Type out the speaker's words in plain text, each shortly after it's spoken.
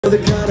the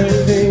kind of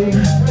thing.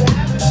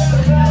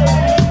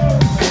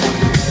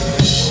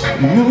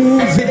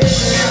 Moving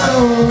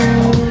on,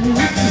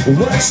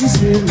 what she's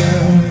here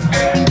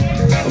now. I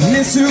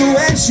miss her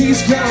when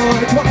she's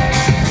gone. Come on,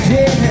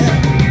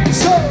 yeah.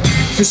 So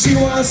she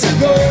wants to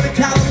go to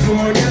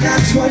California,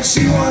 that's what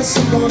she wants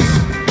to go.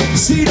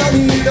 She don't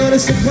even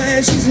notice the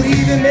plan, she's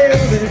leaving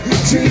early.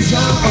 Dreams are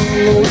on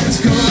the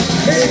West Coast.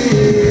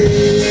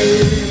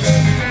 Hey.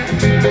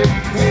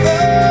 Oh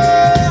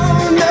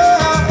no,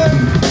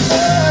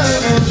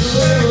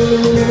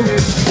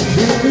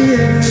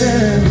 yeah.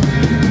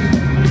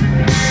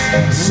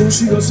 So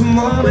she goes for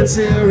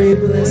momentary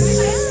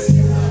bliss.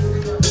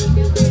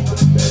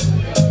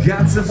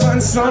 Got to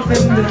find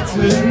something that's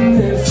within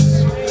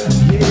this,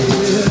 yeah.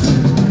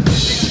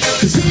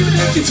 Cause even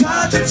if you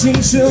try to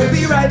change, she'll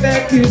be right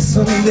back here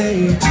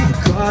someday.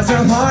 Cause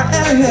her heart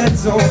and head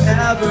don't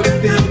ever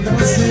feel the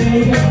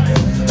same,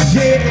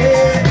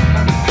 yeah.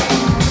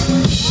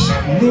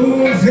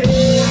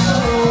 Moving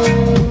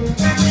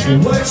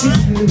on, what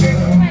she's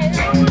doing.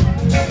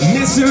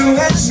 Miss her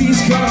when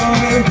she's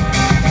gone,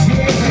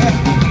 yeah.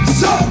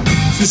 So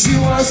she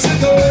wants to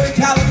go to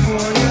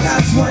California,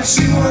 that's what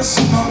she wants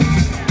to know.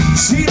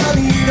 She don't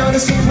even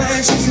notice the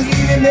plan, she's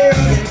leaving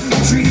early.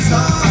 Trees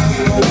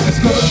are always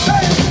good.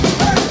 Hey,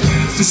 hey.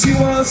 So she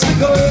wants to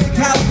go to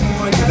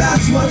California,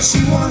 that's what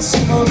she wants to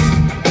know.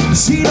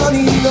 She don't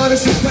even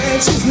notice the plan,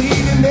 she's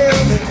leaving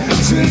early.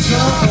 Trees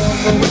are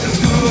always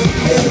good.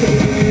 Yeah.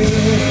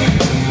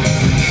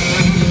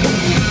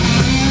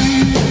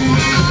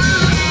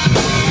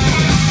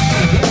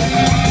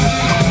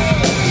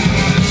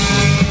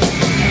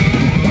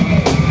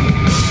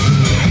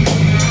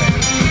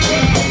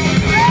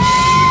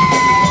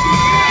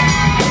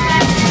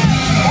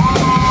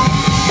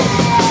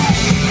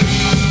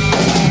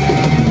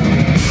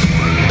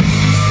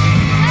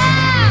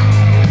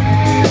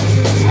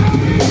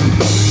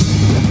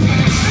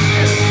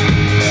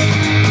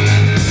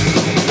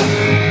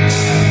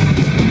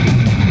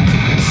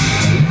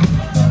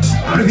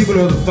 People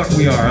know who the fuck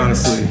we are,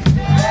 honestly.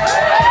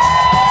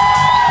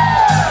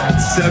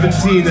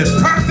 17, that's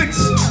perfect!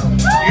 You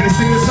gonna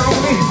sing this song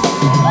with me? You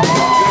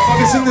gonna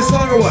fucking sing this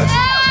song or what?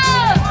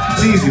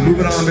 It's easy, move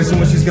it on based on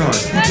when she's gone.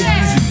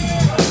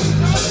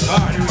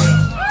 Alright, here we go.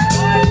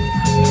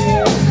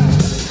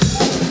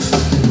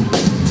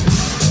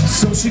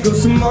 So she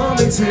goes to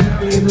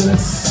momentary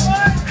bliss.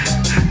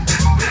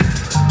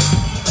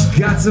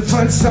 Got to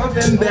find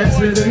something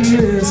better than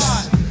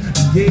this,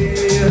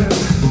 yeah.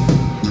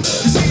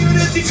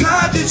 If you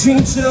try to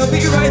change, she'll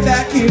be right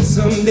back here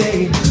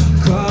someday.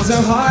 Cause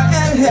her heart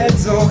and head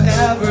don't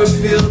ever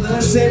feel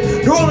the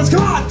same. New Orleans,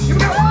 come on! Here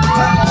we go!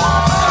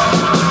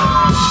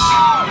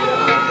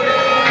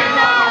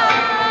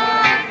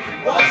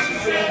 What she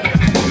said,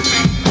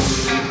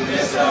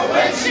 miss her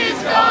when she's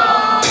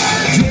gone.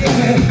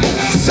 Yeah,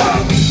 so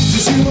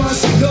she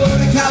wants to go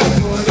to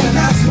California,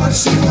 that's what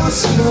she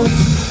wants to know.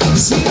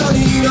 She don't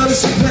even notice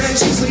the plan,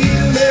 she's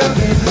leaving there.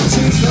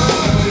 She's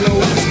on the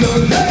West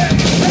Coast. Hey,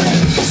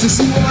 hey. So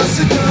she wants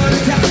to go to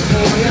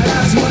California,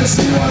 that's what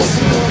she wants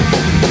to know.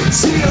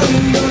 She don't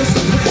even notice the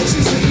plan,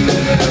 she's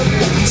leaving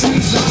early.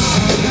 She's on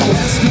the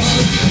West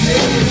Coast,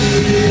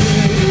 yeah.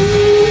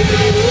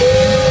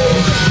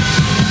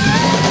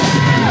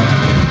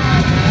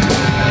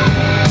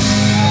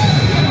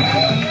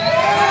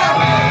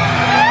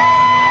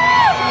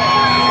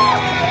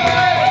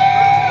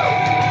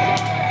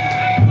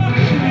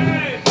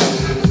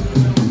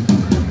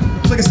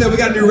 Like I said, we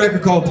got a new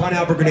record called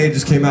Pineapple Grenade,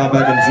 just came out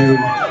back in June.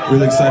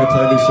 Really excited to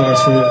play new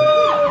songs from it.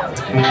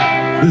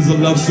 This is a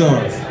love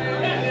song.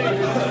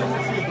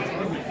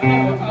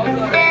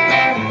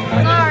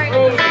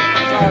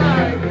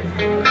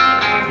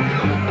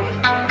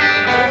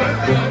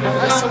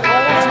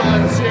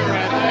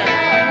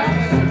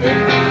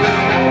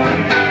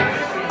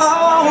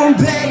 Oh,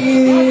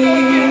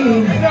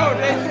 babe,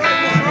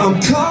 I'm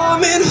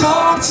coming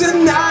home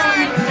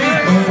tonight,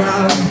 and I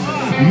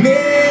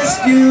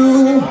missed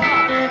you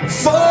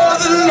for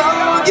the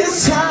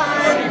longest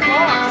time.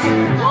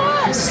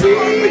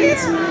 Sweet, I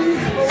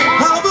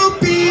will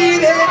be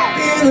there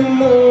in the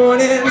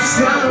morning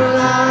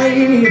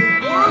sunlight.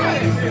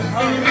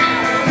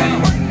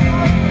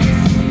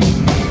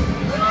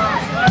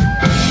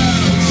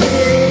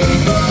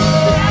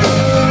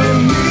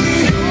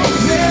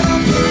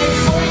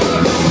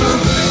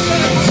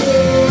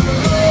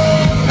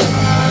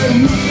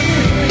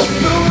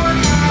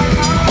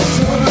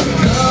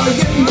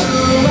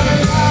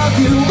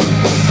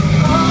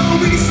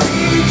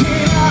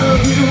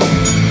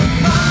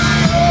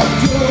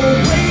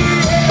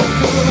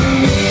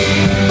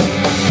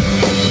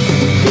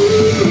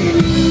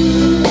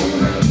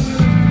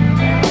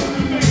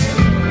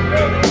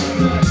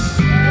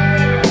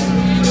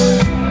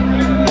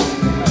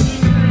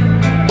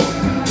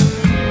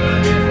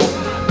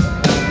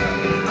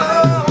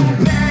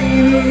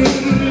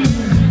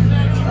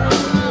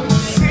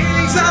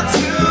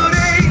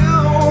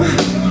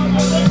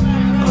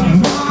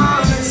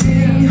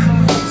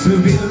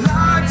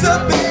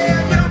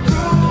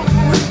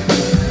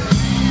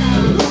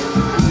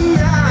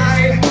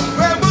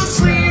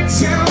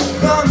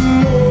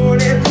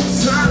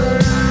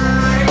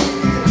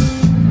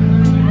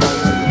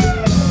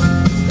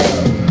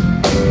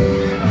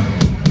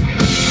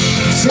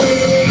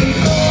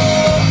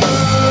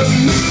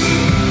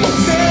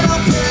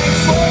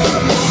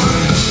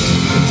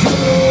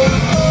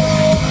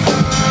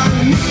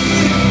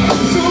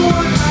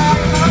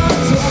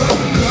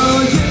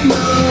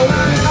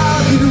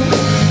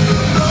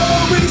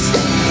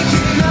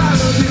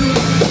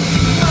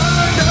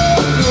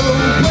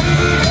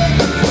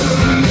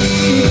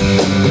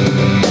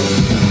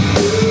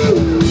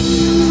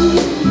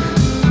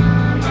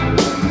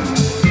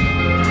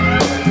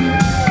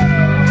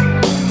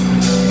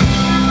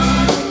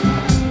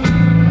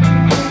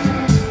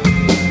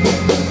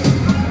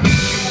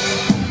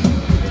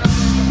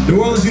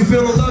 You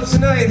feel the love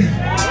tonight?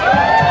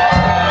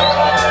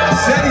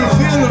 Said you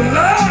feel the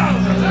love.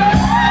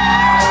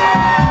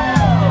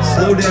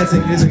 Slow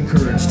dancing is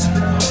encouraged.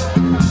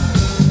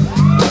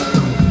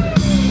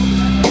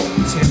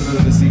 Just hand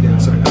another the seat down,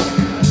 sorry.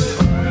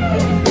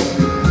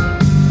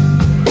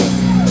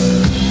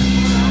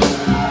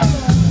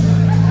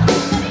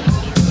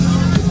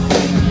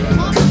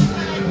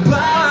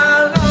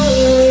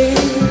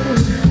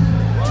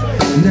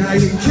 Now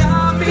you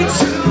got me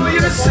to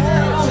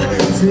yourself,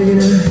 taking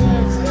it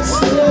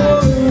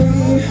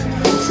slowly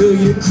till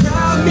you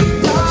grab me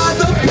by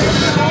the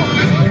bell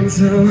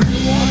until